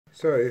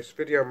So this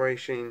video on my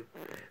Eachine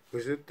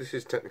this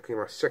is technically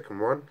my second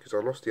one because I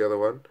lost the other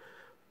one,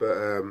 but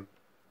I'm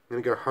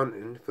going to go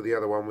hunting for the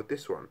other one with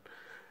this one.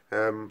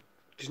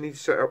 Just need to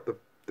set up the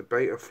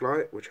beta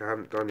flight, which I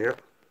haven't done yet.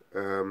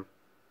 I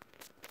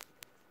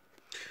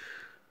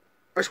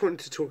just wanted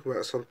to talk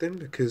about something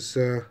because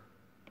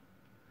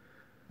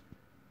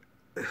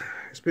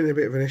it's been a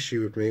bit of an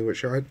issue with me,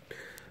 which I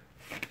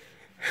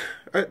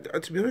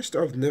to be honest,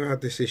 I've never had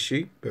this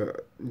issue,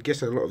 but I'm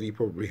guessing a lot of you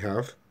probably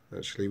have,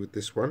 actually, with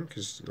this one,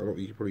 because a lot of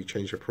you probably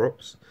change your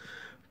props.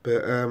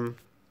 But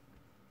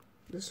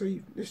let's say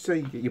you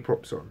get your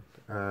props on,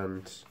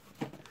 and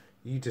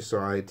you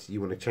decide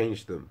you want to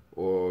change them,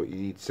 or you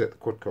need to set the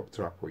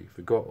quadcopter up, or you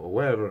forgot, or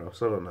whatever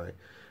else, I don't know,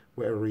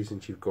 whatever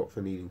reasons you've got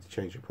for needing to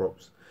change your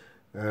props.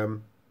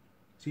 So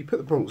you put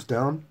the bolts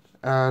down,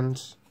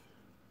 and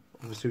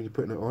obviously when you're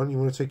putting it on, you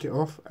want to take it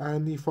off,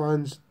 and you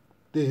find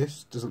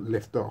this doesn't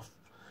lift off.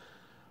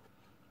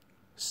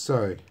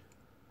 So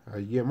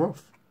you get them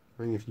off.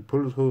 I mean, if you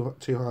pull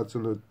too hard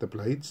on the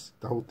blades,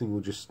 the whole thing will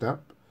just snap.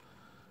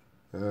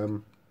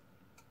 So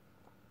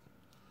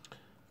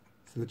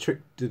the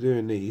trick to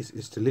doing these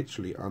is to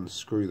literally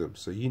unscrew them.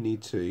 So you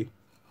need to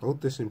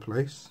hold this in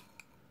place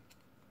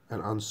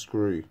and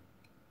unscrew.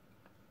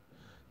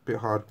 A bit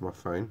hard with my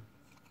phone,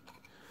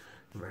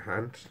 in my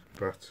hand,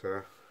 but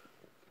so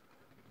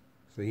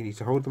you need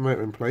to hold the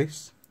motor in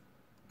place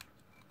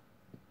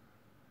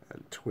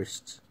and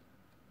twist.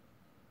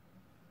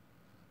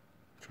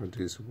 Try and do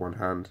this with one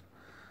hand.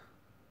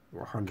 I've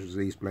got hundreds of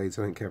these blades,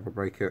 I don't care if I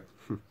break it.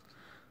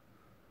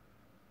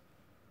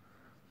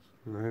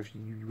 Now, if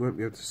you won't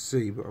be able to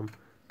see, but I'm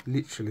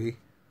literally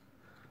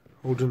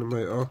holding the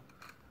motor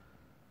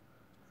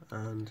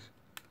and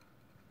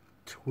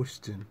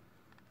twisting.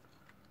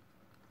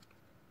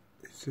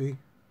 See?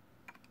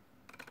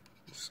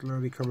 It's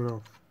slowly coming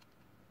off.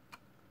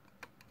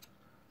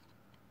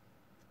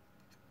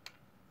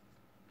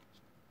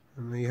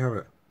 And there you have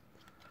it.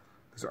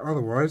 Because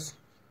otherwise,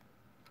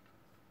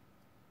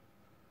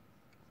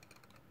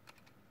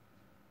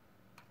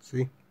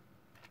 see?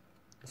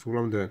 That's all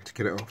I'm doing to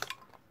get it off.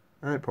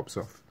 And it pops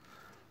off.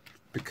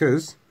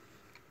 Because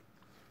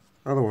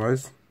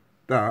otherwise,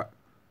 that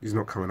is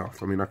not coming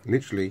off. I mean, I can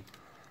literally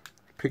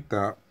pick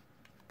that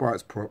by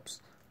its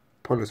props,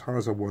 pull as hard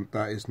as I want.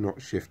 That is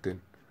not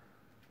shifting.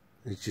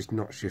 It's just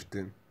not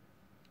shifting.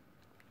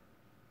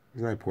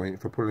 There's no point.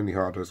 If I pull any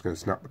harder, it's going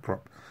to snap the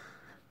prop.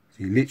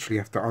 So you literally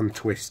have to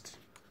untwist.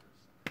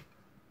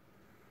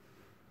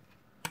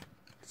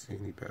 See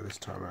any better this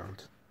time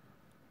around.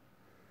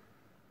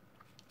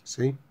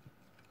 See?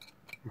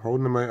 I'm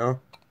holding the motor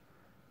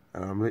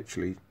and I'm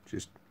literally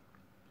just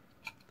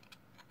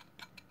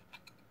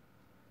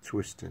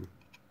twisting.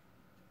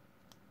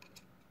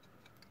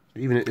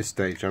 Even at this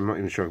stage, I'm not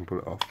even sure I can pull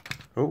it off.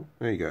 Oh,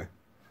 there you go.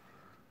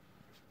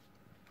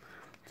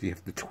 So you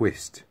have to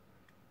twist.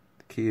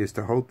 The key is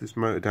to hold this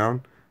motor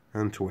down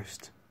and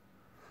twist.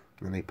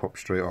 And then they pop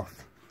straight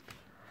off.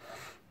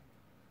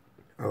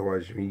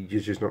 Otherwise, you're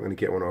just not going to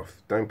get one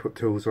off. Don't put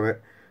tools on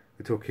it.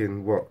 We're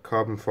talking, what,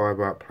 carbon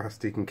fibre,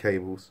 plastic and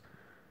cables.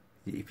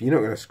 If you're not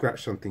going to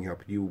scratch something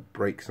up, you will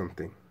break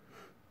something.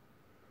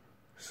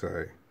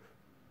 So,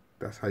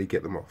 that's how you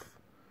get them off.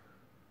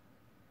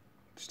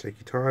 Just take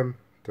your time,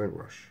 don't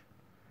rush.